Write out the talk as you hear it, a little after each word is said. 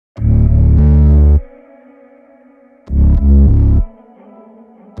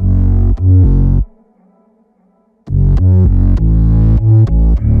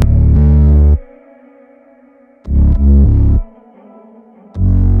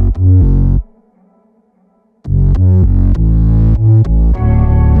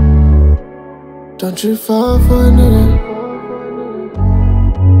Don't you fall for a nigga.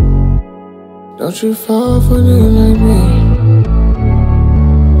 Don't you fall for a nigga like me.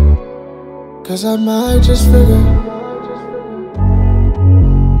 Cause I might just figure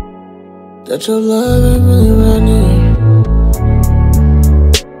that your love ain't really around here.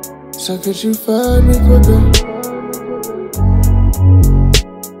 So could you fuck me quicker?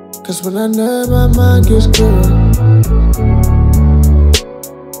 Cause when I nut, my mind gets clearer.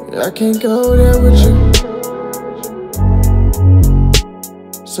 I can't go there with you.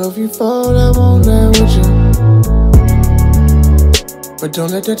 So if you fall, I won't land with you. But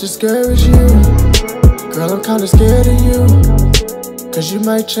don't let that discourage you. Girl, I'm kinda scared of you. Cause you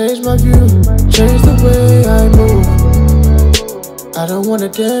might change my view, change the way I move. I don't wanna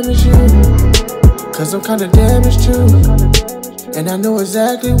damage you, cause I'm kinda damaged too. And I know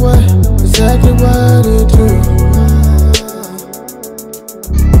exactly what it do.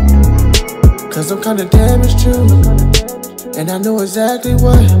 Cause I'm kinda damaged too. And I know exactly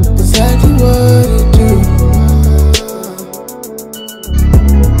what it do.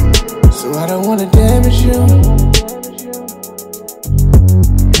 So I don't wanna damage you. You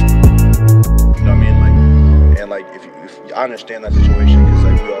know what I mean? Like, and like, if I understand that situation, cause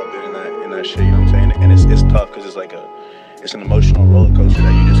like we all been in that shit, you know what I'm saying? And it's tough, cause it's like it's an emotional roller coaster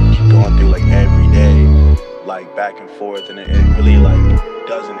that you just keep going through like every day, like back and forth, and it really like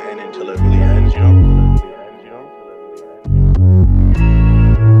doesn't end until it really ends, you know?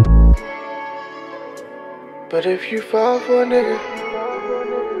 But if you fall for a nigga,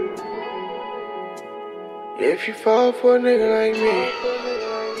 if you fall for a nigga like me,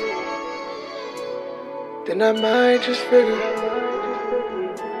 then I might just figure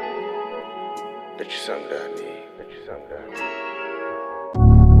that you something I need.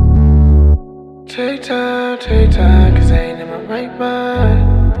 Take time, cause I ain't in my right mind.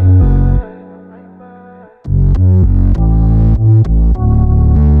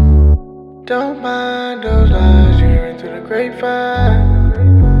 Don't mind those lies you hearing through the grapevine.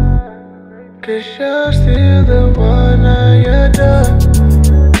 Cause you're still the one I adore.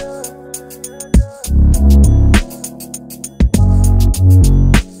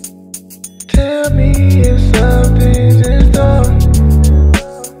 Tell me if something's in store.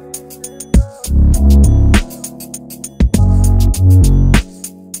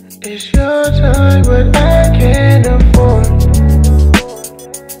 It's your time, but I can't afford.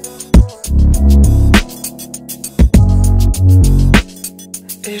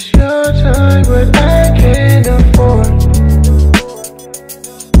 It's your time, but I can't afford.